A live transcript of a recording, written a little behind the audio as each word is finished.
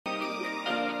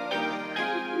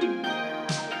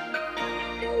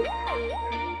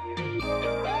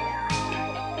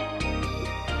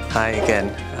Hi again.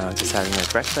 Just having my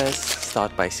breakfast.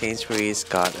 Stopped by Sainsbury's,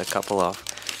 got a couple of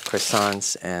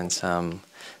croissants and some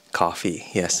coffee.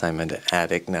 Yes, I'm an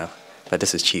addict now, but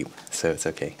this is cheap, so it's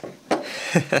okay.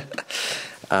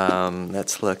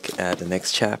 Let's look at the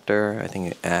next chapter. I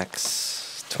think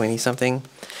Acts 20 something.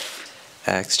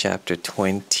 Acts chapter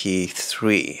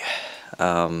 23.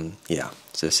 So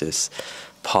this is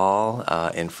Paul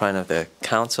in front of the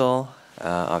council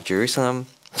of Jerusalem.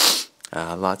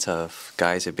 Lots of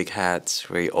guys with big hats,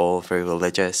 very old, very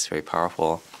religious, very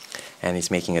powerful, and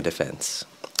he's making a defense.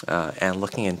 And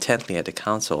looking intently at the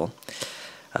council,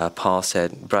 Paul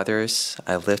said, "Brothers,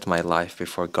 I lived my life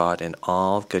before God in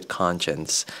all good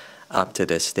conscience up to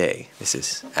this day." This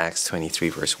is Acts 23,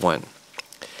 verse 1.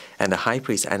 And the high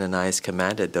priest Ananias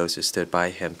commanded those who stood by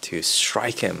him to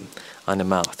strike him on the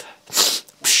mouth.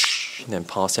 And then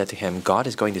Paul said to him, "God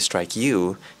is going to strike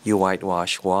you, you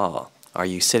whitewashed wall. Are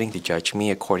you sitting to judge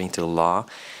me according to the law?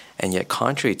 And yet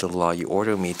contrary to the law, you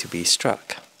order me to be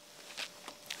struck."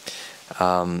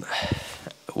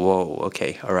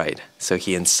 Okay, all right. So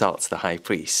he insults the high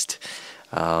priest.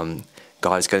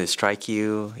 God is going to strike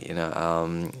you,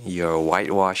 you're a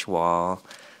whitewashed wall.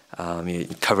 You're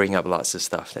covering up lots of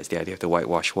stuff. That's the idea of the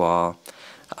whitewashed wall.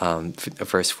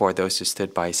 Verse 4, those who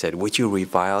stood by said, "Would you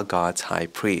revile God's high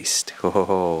priest?"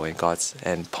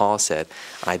 And Paul said,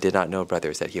 "I did not know,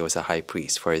 brothers, that he was a high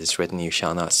priest, for it is written, you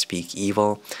shall not speak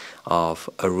evil of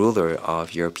a ruler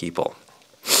of your people."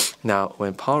 Now,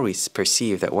 when Paul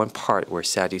perceived that one part were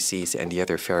Sadducees and the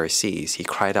other Pharisees, he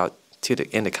cried out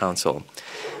in the council,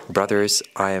 "Brothers,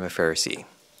 I am a Pharisee,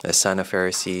 a son of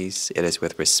Pharisees. It is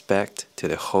with respect to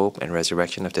the hope and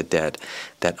resurrection of the dead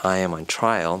that I am on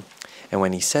trial." And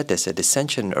when he said this, a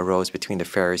dissension arose between the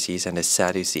Pharisees and the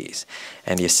Sadducees,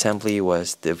 and the assembly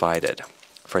was divided.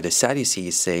 For the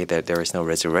Sadducees say that there is no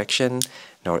resurrection,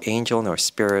 nor angel, nor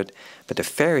spirit, but the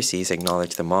Pharisees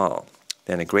acknowledge them all.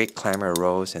 Then a great clamor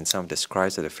arose, and some of the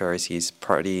scribes of the Pharisees'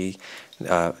 party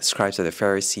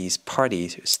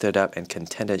stood up and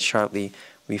contended sharply,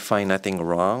 "We find nothing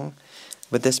wrong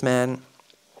with this man.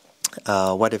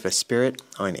 What if a spirit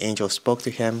or an angel spoke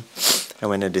to him?" And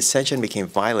when the dissension became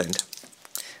violent,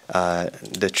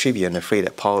 the tribune, afraid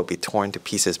that Paul would be torn to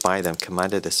pieces by them,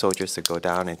 commanded the soldiers to go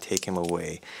down and take him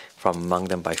away from among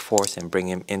them by force and bring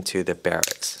him into the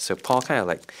barracks. So Paul kind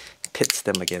of pits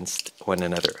them against one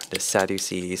another, the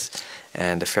Sadducees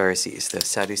and the Pharisees. The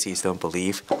Sadducees don't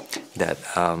believe that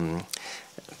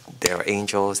there are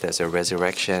angels, there's a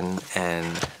resurrection,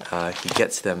 and he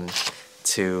gets them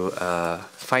to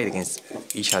fight against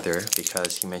each other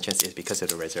because he mentions it's because of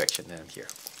the resurrection that I'm here.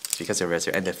 Because of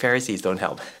resurrection. And the Pharisees don't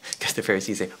help, because the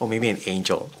Pharisees say, "Oh, maybe an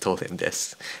angel told him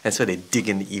this." And so they dig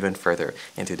in even further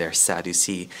into their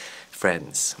Sadducee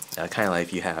friends. Kind of like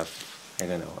if you have,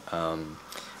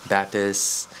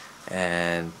 Baptists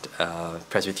and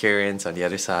Presbyterians on the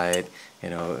other side,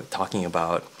 talking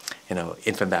about,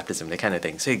 infant baptism, that kind of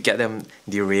thing. So you get them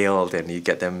derailed and you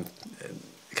get them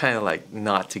kind of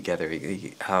not together.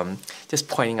 Just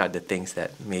pointing out the things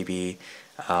that maybe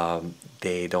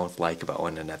they don't like about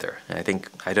one another. And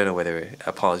I don't know whether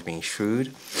Paul is being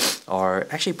shrewd or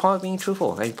actually Paul is being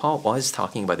truthful. Paul was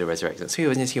talking about the resurrection. So he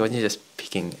wasn't just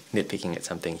nitpicking at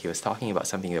something. He was talking about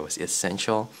something that was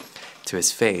essential to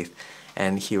his faith.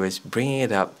 And he was bringing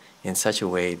it up in such a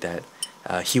way that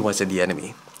he wasn't the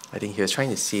enemy. I think he was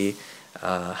trying to see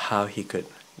how he could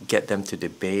get them to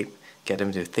debate, get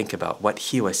them to think about what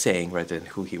he was saying rather than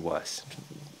who he was.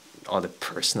 All the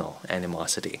personal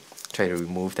animosity. Try to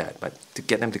remove that, but to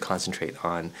get them to concentrate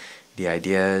on the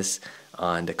ideas,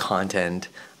 on the content,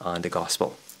 on the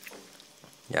gospel.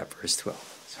 Yeah, verse 12.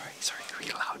 Sorry,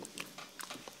 read aloud.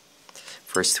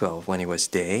 Verse 12, when it was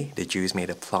day, the Jews made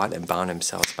a plot and bound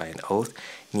themselves by an oath,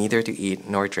 neither to eat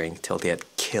nor drink till they had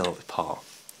killed Paul.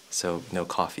 So no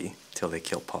coffee till they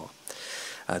killed Paul.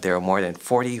 There were more than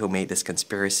 40 who made this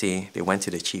conspiracy. They went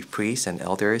to the chief priests and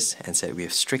elders and said, "We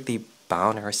have strictly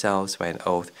bound ourselves by an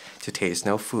oath to taste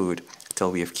no food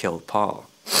till we have killed Paul.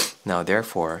 Now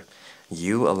therefore,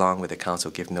 you along with the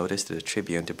council give notice to the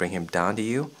tribune to bring him down to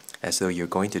you, as though you're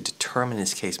going to determine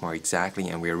his case more exactly,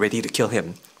 and we are ready to kill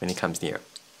him when he comes near."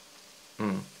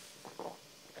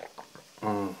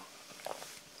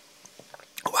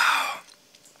 Wow.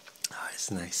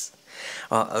 It's nice.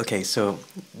 Okay, so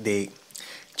they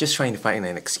just trying to find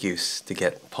an excuse to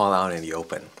get Paul out in the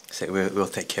open. Say, we'll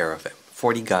take care of him.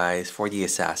 40 guys, 40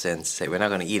 assassins say, "We're not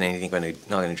going to eat anything,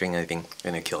 not going to drink anything,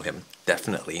 we're going to kill him."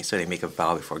 Definitely. So they make a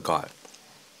vow before God.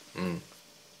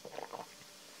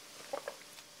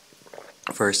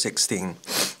 Verse 16,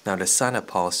 now the son of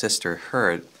Paul's sister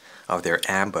heard of their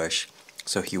ambush,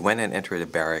 so he went and entered the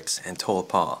barracks and told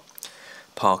Paul.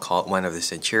 Paul called one of the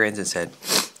centurions and said,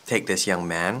 "Take this young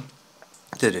man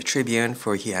to the tribune,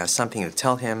 for he has something to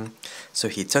tell him." So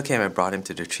he took him and brought him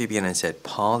to the tribune and said,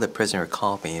 "Paul the prisoner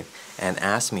called me and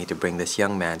asked me to bring this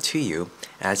young man to you,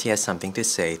 as he has something to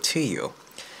say to you."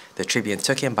 The tribune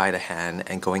took him by the hand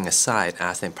and going aside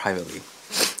asked him privately,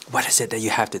 "What is it that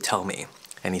you have to tell me?"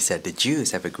 And he said, "The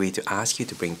Jews have agreed to ask you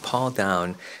to bring Paul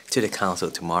down to the council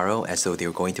tomorrow, as though they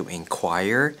were going to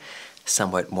inquire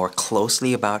somewhat more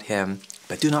closely about him,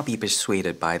 but do not be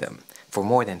persuaded by them. For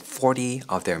more than 40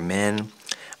 of their men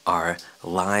are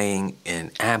lying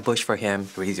in ambush for him,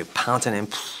 ready to pounce on him,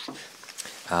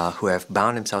 who have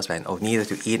bound themselves by an oath neither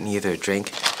to eat, neither to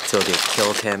drink, till they've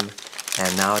killed him.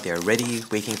 And now they are ready,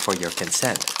 waiting for your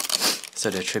consent." So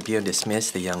the tribune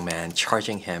dismissed the young man,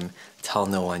 charging him, "Tell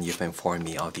no one you've informed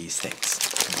me of these things."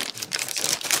 So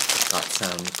got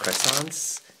some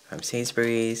croissants from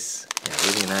Sainsbury's. Yeah,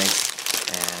 really nice.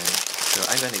 And so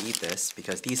I'm going to eat this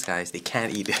because these guys, they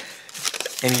can't eat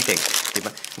anything.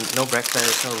 No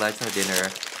breakfast, no lunch, no dinner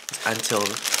until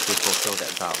they fulfill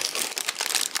that vow.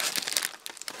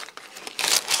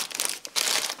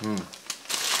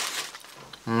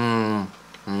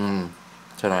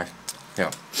 So nice.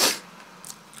 Yeah.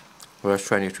 Verse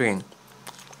 23.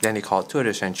 Then he called two of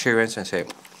the centurions and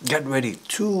said, "Get ready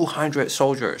 200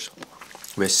 soldiers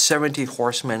with 70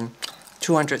 horsemen,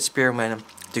 200 spearmen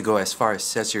to go as far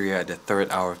as Caesarea at the third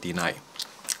hour of the night,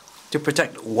 to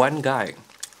protect one guy.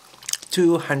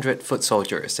 200 foot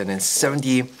soldiers and then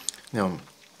 70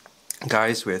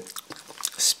 guys with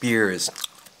spears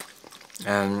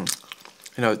and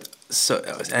 200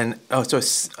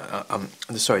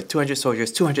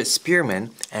 soldiers, 200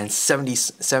 spearmen, and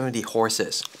 70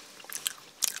 horses.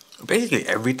 Basically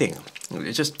everything.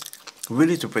 It's just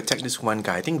really to protect this one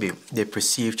guy. I think they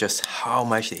perceive just how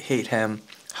much they hate him,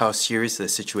 how serious the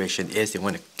situation is. They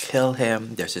want to kill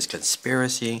him. There's this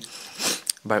conspiracy.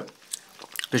 But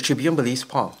the tribune believes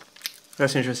Paul.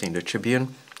 That's interesting. The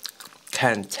tribune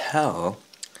can tell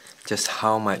just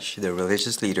how much the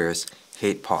religious leaders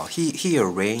hate Paul. He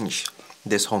arranged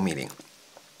this whole meeting.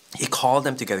 He called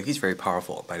them together. He's very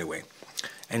powerful, by the way.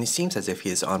 And it seems as if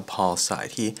he is on Paul's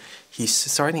side. He's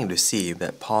starting to see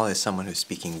that Paul is someone who's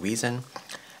speaking reason,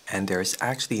 and there's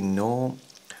actually no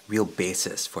real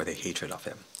basis for the hatred of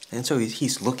him. And so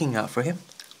he's looking out for him.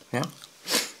 Yeah.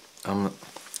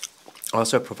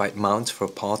 Also provide mounts for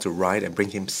Paul to ride and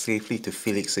bring him safely to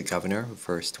Felix the governor,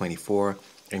 verse 24.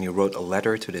 And he wrote a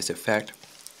letter to this effect.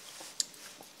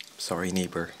 Sorry,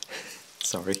 neighbor.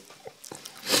 Sorry.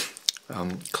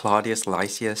 Claudius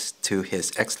Lysias, to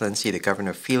His Excellency the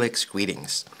Governor Felix,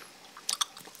 greetings.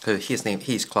 So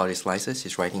he's Claudius Lysias.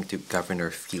 He's writing to Governor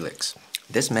Felix.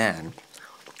 This man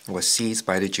was seized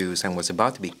by the Jews and was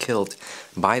about to be killed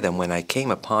by them when I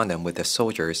came upon them with the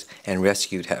soldiers and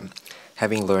rescued him,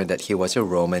 having learned that he was a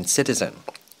Roman citizen.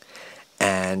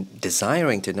 And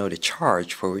desiring to know the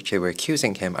charge for which they were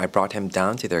accusing him, I brought him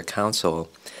down to their council.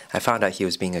 I found out he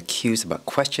was being accused about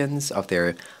questions of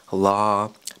their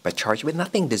law, but charged with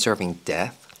nothing deserving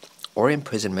death or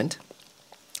imprisonment.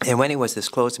 And when it was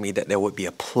disclosed to me that there would be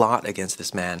a plot against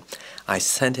this man, I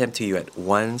sent him to you at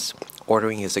once,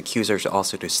 ordering his accusers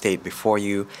also to state before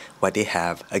you what they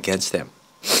have against him.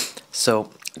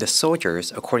 So the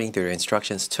soldiers, according to their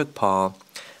instructions, took Paul,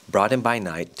 brought him by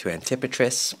night to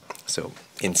Antipatris. So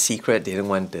in secret, they didn't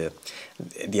want the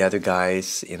other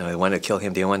guys, they wanted to kill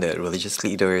him. They didn't want the religious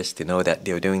leaders to know that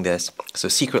they were doing this. So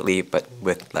secretly, but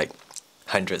with like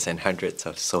hundreds and hundreds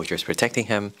of soldiers protecting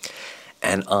him.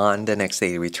 And on the next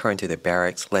day, he returned to the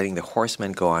barracks, letting the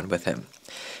horsemen go on with him.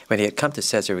 When he had come to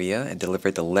Caesarea and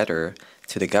delivered the letter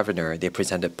to the governor, they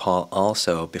presented Paul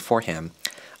also before him.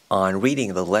 On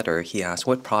reading the letter, he asked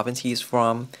what province he is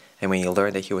from. And when he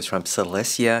learned that he was from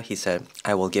Cilicia, he said,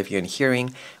 "I will give you an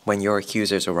hearing when your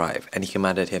accusers arrive." And he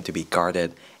commanded him to be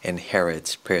guarded in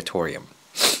Herod's praetorium.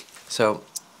 So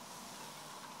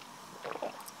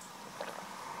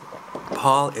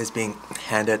Paul is being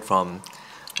handed from,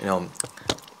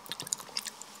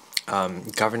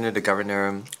 governor to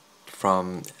governor,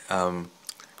 from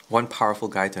one powerful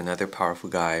guy to another powerful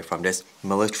guy, from this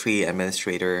military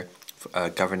administrator,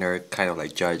 governor, kind of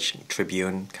like judge,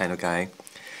 tribune kind of guy,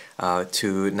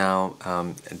 to now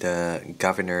the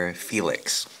governor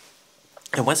Felix.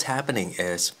 And what's happening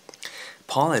is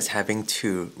Paul is having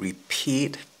to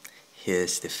repeat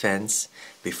his defense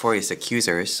before his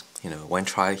accusers, one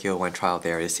trial here, one trial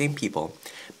there, the same people,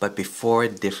 but before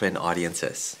different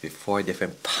audiences, before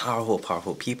different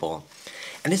powerful people.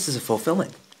 And this is a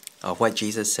fulfillment of what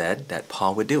Jesus said that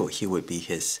Paul would do. He would be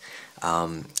his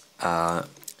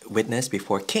witness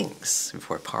before kings,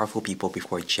 before powerful people,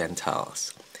 before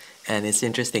Gentiles. And it's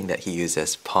interesting that he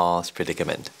uses Paul's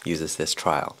predicament, uses this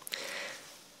trial.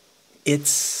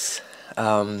 It's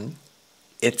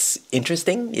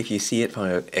interesting if you see it from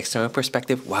an external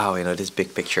perspective. Wow, this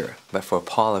big picture. But for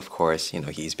Paul, of course,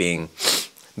 he's being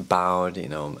bound.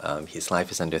 His life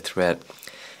is under threat,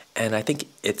 and I think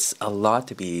it's a lot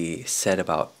to be said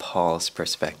about Paul's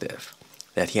perspective.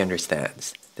 That he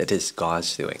understands that it is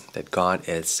God's doing. That God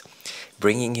is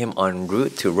bringing him en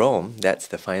route to Rome. That's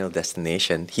the final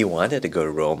destination. He wanted to go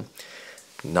to Rome,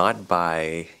 not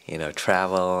by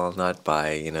travel, not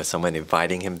by someone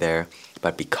inviting him there,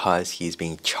 but because he's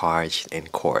being charged in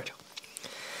court.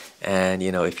 And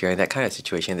if you're in that kind of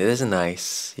situation, it isn't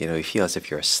nice. You feel as if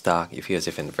you're stuck. You feel as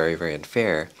if it's very, very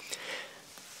unfair.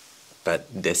 But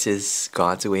this is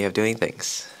God's way of doing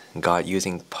things. God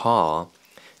using Paul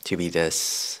to be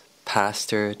this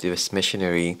pastor, this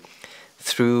missionary,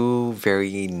 through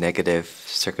very negative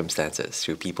circumstances,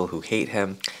 through people who hate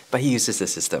him. But he uses the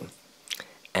system.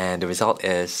 And the result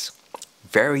is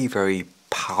very, very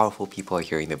powerful people are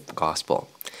hearing the gospel.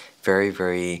 Very,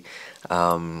 very,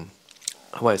 how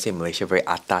would I say in Malaysia, very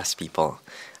atas people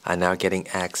are now getting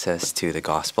access to the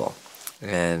gospel.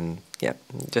 And yeah,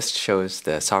 it just shows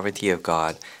the sovereignty of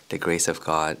God, the grace of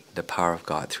God, the power of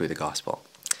God through the gospel.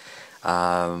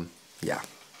 Yeah.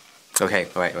 Okay,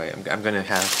 right. I'm going to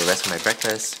have the rest of my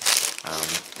breakfast.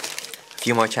 A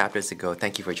few more chapters to go.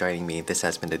 Thank you for joining me. This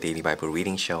has been the Daily Bible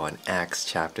Reading Show on Acts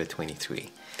chapter 23.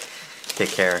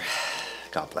 Take care.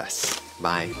 God bless.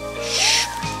 Bye.